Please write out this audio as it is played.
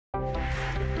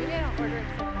order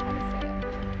except for how to say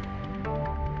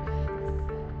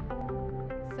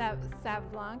it.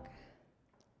 Sauv Blanc.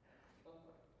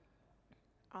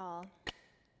 All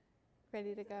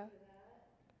ready to go?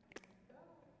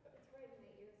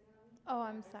 Oh,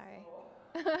 I'm sorry.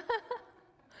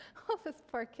 Oh, this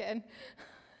poor kid.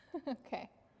 Okay.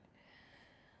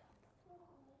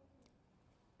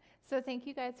 So thank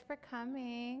you guys for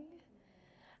coming.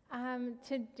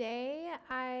 Today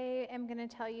I am going to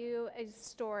tell you a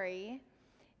story,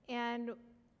 and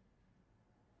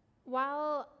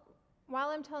while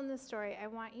I'm telling this story, I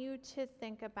want you to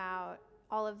think about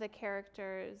all of the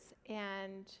characters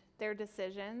and their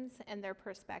decisions and their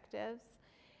perspectives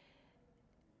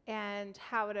and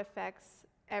how it affects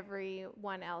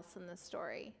everyone else in the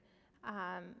story,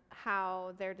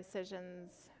 how their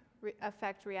decisions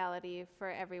affect reality for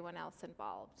everyone else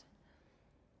involved.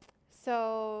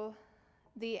 So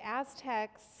the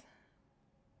Aztecs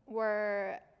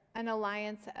were an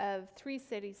alliance of 3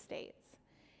 city-states,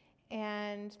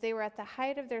 and they were at the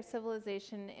height of their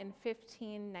civilization in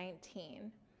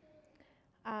 1519.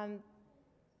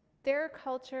 Their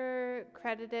culture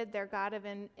credited their god of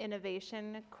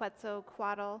innovation,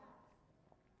 Quetzalcoatl,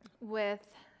 with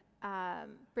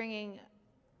bringing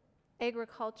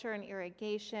agriculture and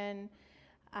irrigation,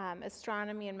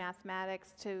 astronomy and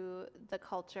mathematics to the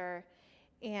culture,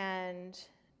 and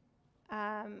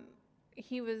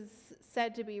he was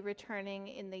said to be returning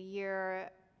in the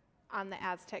year on the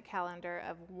Aztec calendar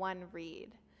of 1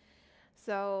 reed.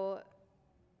 So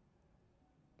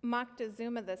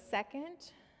Moctezuma II,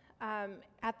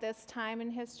 at this time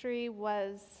in history,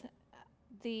 was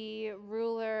the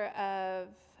ruler of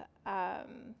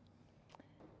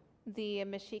the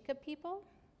Mexica people,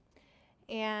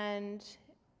 and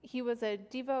he was a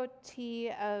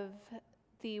devotee of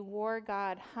the war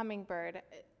god Hummingbird.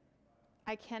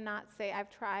 I cannot say,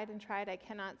 I've tried and tried, I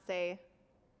cannot say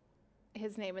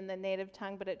his name in the native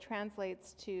tongue, but it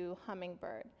translates to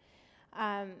hummingbird.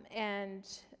 And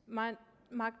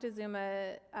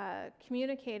Moctezuma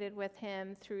communicated with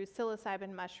him through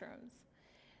psilocybin mushrooms.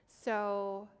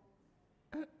 So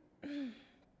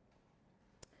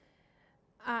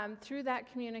through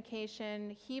that communication,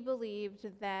 he believed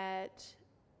that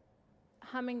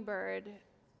Hummingbird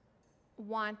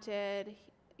wanted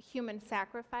human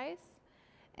sacrifice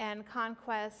and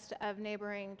conquest of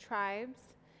neighboring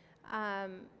tribes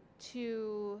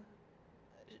to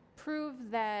prove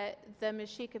that the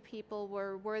Mexica people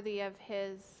were worthy of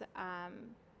his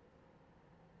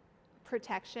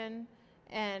protection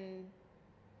and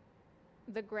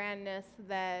the grandness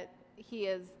that he,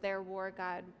 as their war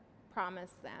god,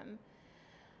 promised them.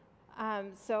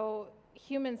 So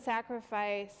human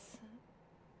sacrifice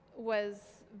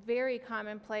was very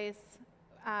commonplace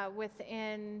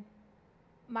within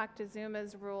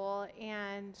Moctezuma's rule,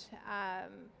 and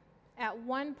at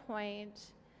one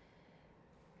point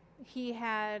he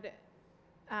had,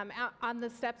 on the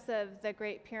steps of the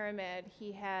Great Pyramid,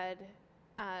 he had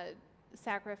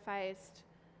sacrificed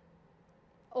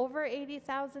over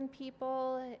 80,000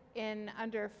 people in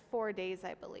under 4 days,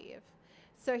 I believe.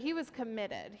 So he was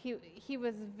committed. He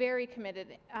was very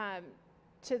committed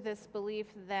to this belief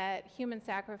that human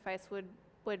sacrifice would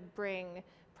bring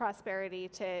prosperity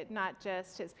to not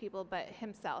just his people, but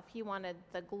himself. He wanted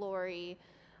the glory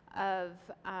of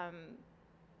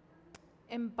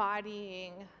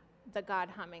embodying the god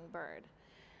Hummingbird.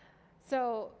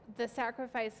 So the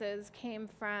sacrifices came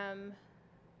from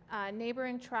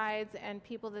neighboring tribes and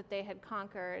people that they had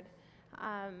conquered.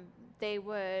 They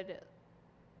would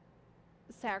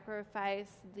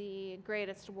sacrifice the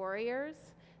greatest warriors.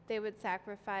 They would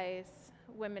sacrifice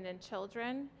women and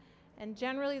children. And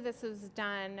generally this was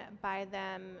done by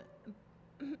them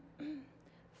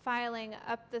filing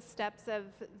up the steps of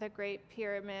the Great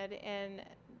Pyramid in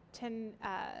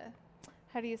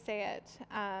how do you say it?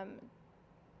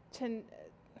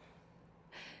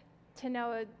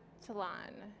 Tenochtitlan.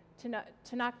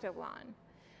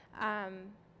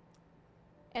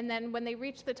 And then when they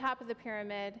reached the top of the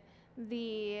pyramid,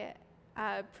 the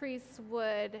priests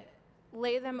would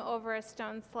lay them over a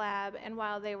stone slab, and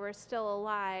while they were still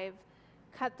alive,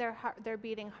 cut their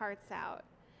beating hearts out.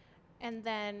 And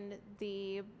then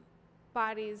the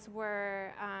bodies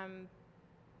were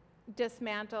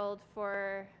dismantled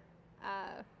for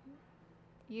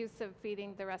use of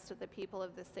feeding the rest of the people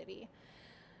of the city.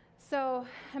 So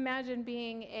imagine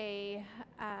being a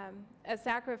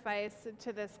sacrifice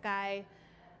to this guy,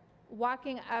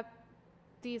 walking up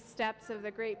these steps of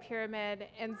the Great Pyramid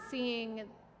and seeing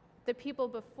the people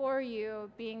before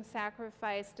you being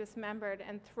sacrificed, dismembered,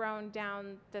 and thrown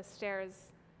down the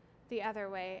stairs the other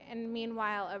way. And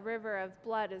meanwhile, a river of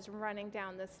blood is running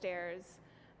down the stairs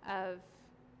of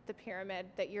the pyramid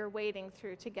that you're wading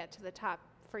through to get to the top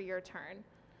for your turn.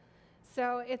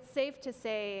 So it's safe to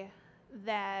say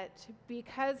that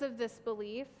because of this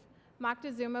belief,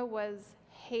 Moctezuma was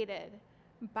hated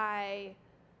by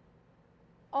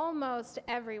almost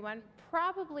everyone,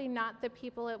 probably not the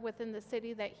people within the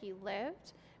city that he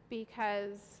lived,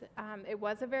 because it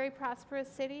was a very prosperous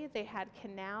city. They had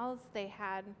canals, they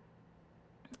had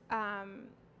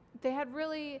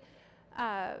really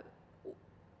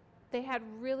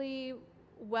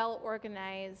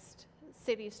well-organized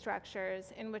city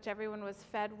structures in which everyone was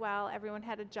fed well, everyone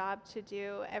had a job to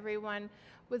do, everyone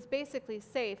was basically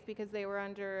safe because they were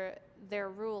under their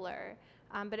ruler.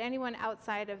 But anyone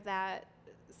outside of that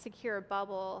secure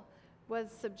bubble was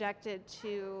subjected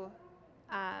to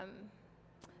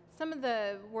some of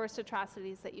the worst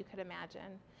atrocities that you could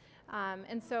imagine.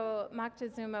 And so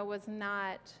Moctezuma was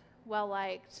not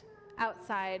well-liked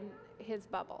outside his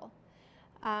bubble.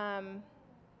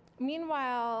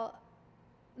 Meanwhile,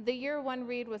 the year 1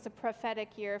 read was a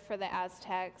prophetic year for the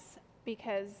Aztecs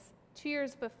because 2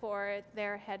 years before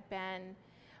there had been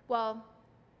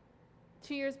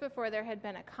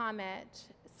a comet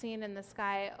seen in the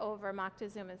sky over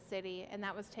Moctezuma's city, and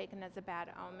that was taken as a bad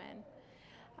omen.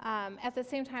 At the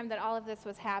same time that all of this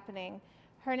was happening,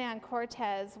 Hernan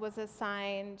Cortez was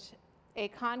assigned a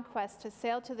conquest to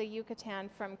sail to the Yucatan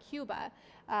from Cuba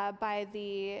by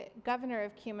the governor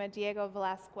of Cuba, Diego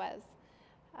Velázquez.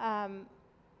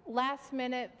 Last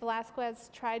minute,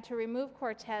 Velázquez tried to remove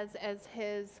Cortez as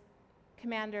his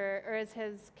commander, or as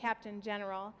his captain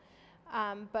general,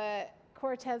 but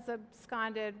Cortez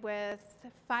absconded with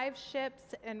 5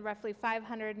 ships and roughly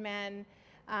 500 men,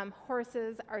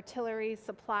 horses, artillery,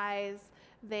 supplies.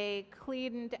 They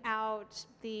cleaned out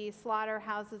the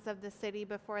slaughterhouses of the city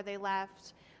before they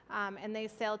left, and they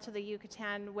sailed to the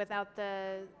Yucatan without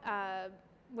the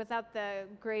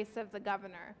grace of the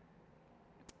governor.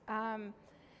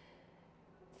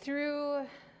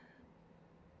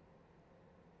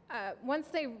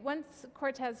 Once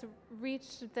Cortez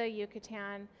reached the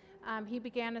Yucatan, he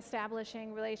began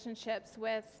establishing relationships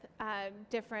with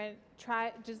different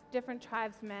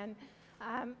tribesmen,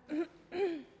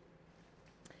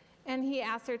 and he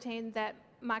ascertained that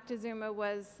Moctezuma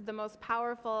was the most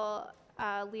powerful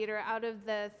leader out of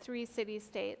the 3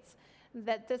 city-states,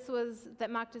 that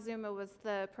Moctezuma was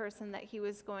the person that he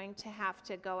was going to have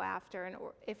to go after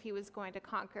if he was going to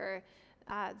conquer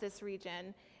this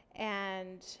region.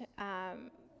 And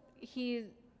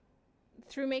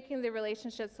through making the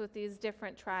relationships with these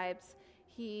different tribes,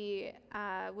 he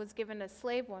was given a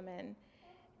slave woman,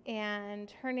 and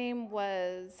her name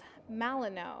was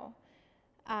Malino.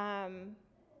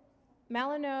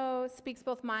 Malino speaks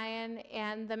both Mayan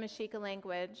and the Mexica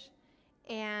language,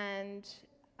 and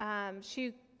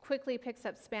she quickly picks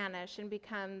up Spanish and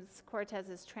becomes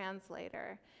Cortez's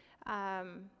translator.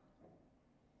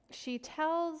 She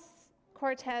tells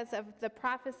Cortez of the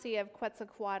prophecy of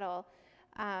Quetzalcoatl,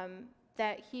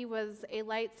 that he was a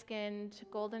light-skinned,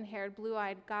 golden-haired,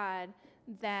 blue-eyed god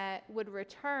that would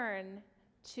return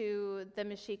to the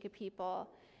Mexica people.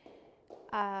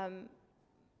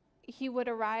 He would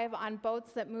arrive on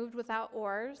boats that moved without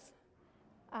oars,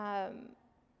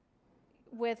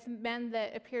 with men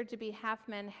that appeared to be half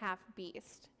man, half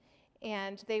beast.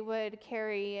 And they would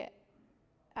carry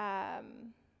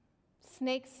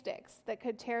snake sticks that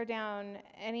could tear down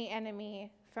any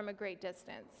enemy from a great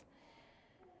distance.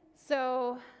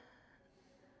 So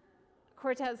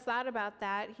Cortez thought about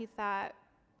that. He thought,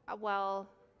 well,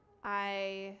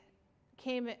 I'm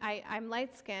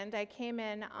light-skinned. I came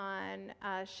in on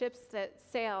ships that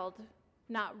sailed,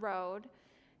 not rowed,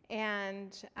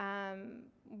 and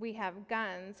we have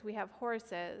guns, we have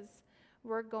horses.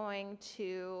 We're going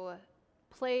to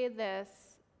play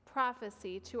this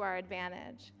prophecy to our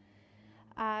advantage.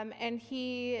 And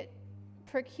he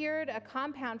procured a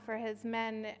compound for his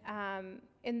men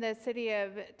in the city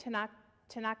of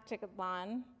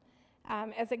Tenochtitlan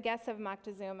as a guest of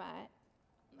Moctezuma.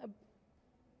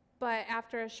 But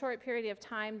after a short period of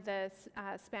time, the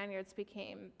Spaniards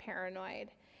became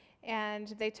paranoid,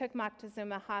 and they took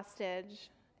Moctezuma hostage.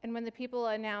 And when the people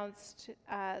announced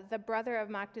the brother of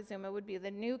Moctezuma would be the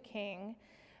new king,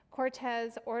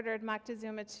 Cortez ordered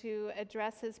Moctezuma to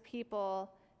address his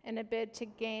people in a bid to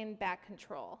gain back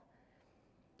control.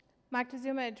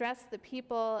 Moctezuma addressed the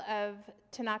people of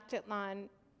Tenochtitlan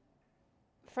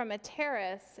from a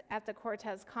terrace at the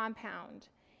Cortez compound,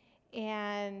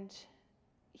 and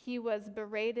he was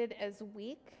berated as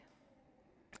weak,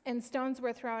 and stones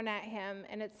were thrown at him,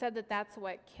 and it said that that's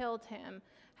what killed him.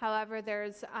 However,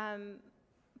 there's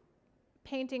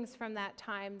paintings from that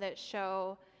time that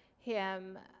show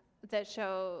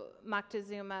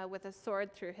Moctezuma with a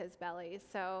sword through his belly.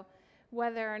 So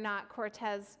whether or not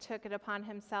Cortez took it upon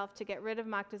himself to get rid of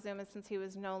Moctezuma since he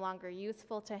was no longer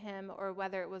useful to him, or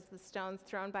whether it was the stones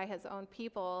thrown by his own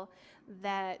people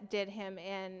that did him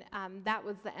in, that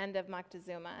was the end of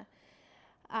Moctezuma.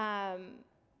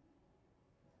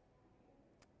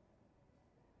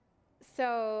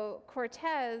 So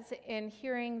Cortez, in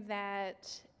hearing that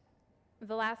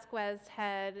Velázquez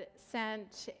had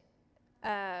sent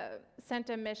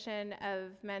a mission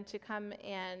of men to come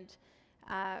and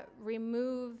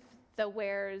remove the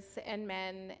wares and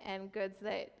men and goods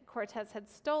that Cortez had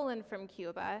stolen from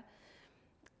Cuba,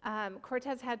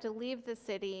 Cortez had to leave the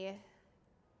city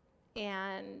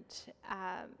and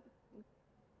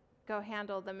go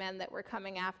handle the men that were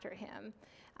coming after him.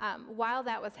 While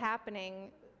that was happening,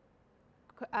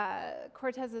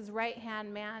 Cortez's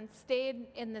right-hand man stayed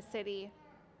in the city,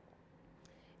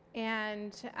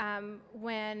 and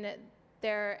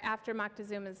after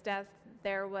Moctezuma's death,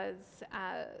 there was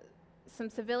some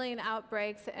civilian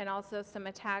outbreaks and also some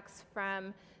attacks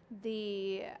from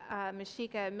the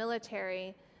Mexica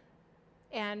military,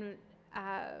 and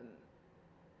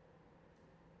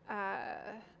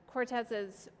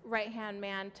Cortez's right-hand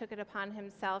man took it upon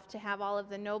himself to have all of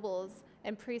the nobles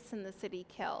and priests in the city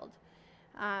killed.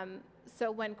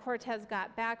 So when Cortez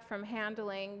got back from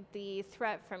handling the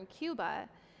threat from Cuba,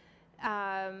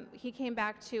 he came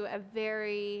back to a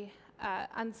very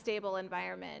unstable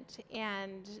environment,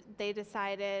 and they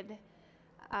decided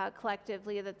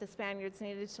collectively that the Spaniards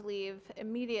needed to leave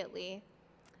immediately,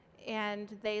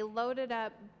 and they loaded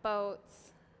up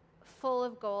boats full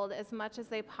of gold as much as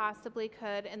they possibly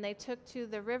could, and they took to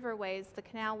the riverways, the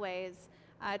canalways,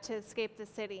 to escape the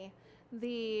city.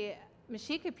 The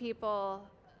Mexica people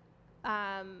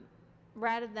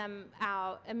ratted them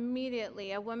out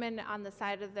immediately. A woman on the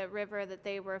side of the river that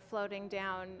they were floating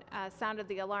down sounded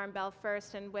the alarm bell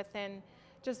first, and within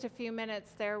just a few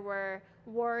minutes there were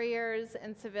warriors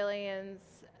and civilians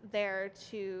there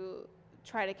to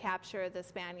try to capture the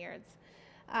Spaniards.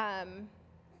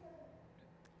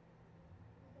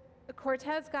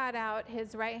 Cortez got out,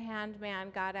 his right-hand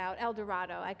man got out, El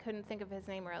Dorado, I couldn't think of his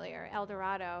name earlier, El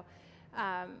Dorado,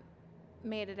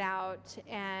 made it out,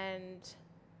 and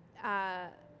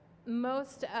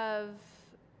most of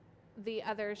the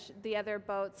other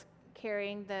boats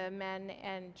carrying the men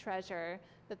and treasure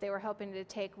that they were hoping to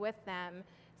take with them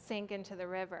sank into the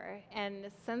river. And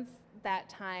since that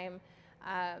time,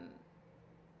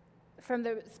 from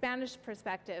the Spanish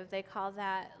perspective, they call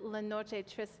that La Noche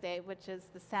Triste, which is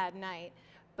the sad night,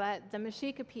 but the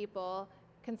Mexica people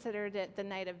considered it the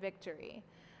night of victory.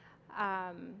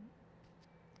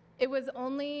 It was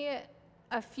only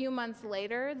a few months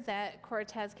later that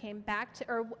Cortez came back to,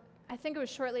 or I think it was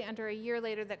shortly under a year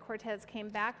later that Cortez came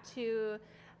back to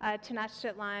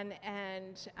Tenochtitlan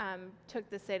and took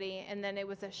the city, and then it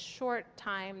was a short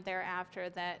time thereafter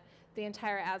that the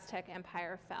entire Aztec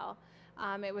Empire fell.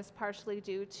 It was partially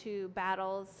due to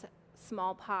battles,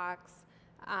 smallpox,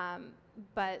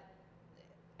 but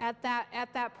at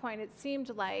that point it seemed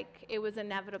like it was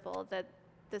inevitable that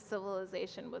the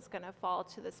civilization was going to fall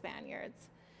to the Spaniards.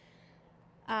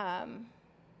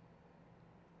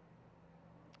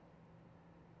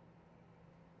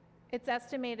 It's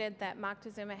estimated that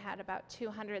Moctezuma had about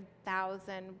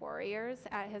 200,000 warriors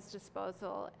at his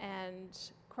disposal, and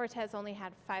Cortez only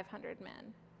had 500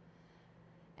 men.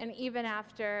 And even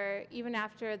after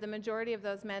the majority of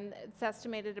those men, it's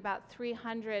estimated about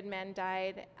 300 men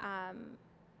died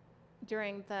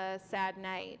during the sad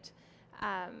night.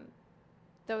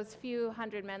 Those few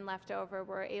hundred men left over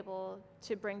were able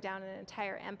to bring down an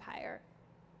entire empire.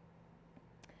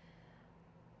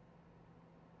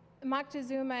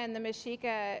 Moctezuma and the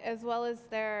Mexica, as well as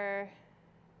their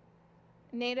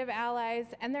native allies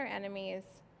and their enemies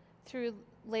through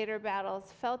later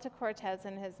battles, fell to Cortez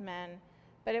and his men,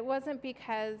 but it wasn't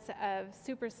because of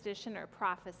superstition or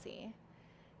prophecy.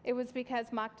 It was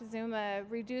because Moctezuma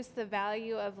reduced the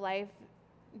value of life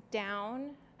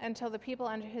down until the people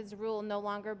under his rule no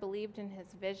longer believed in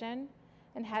his vision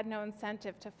and had no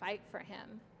incentive to fight for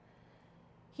him.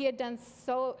 He had done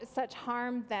such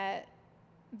harm that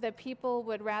the people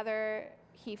would rather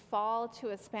he fall to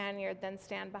a Spaniard than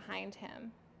stand behind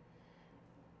him.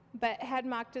 But had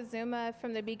Moctezuma,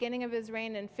 from the beginning of his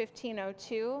reign in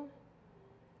 1502,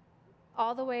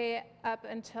 all the way up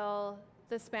until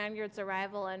the Spaniards'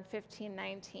 arrival in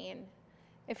 1519,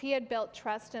 if he had built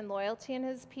trust and loyalty in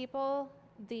his people,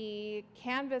 the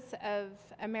canvas of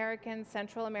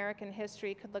Central American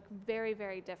history could look very,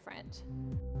 very different.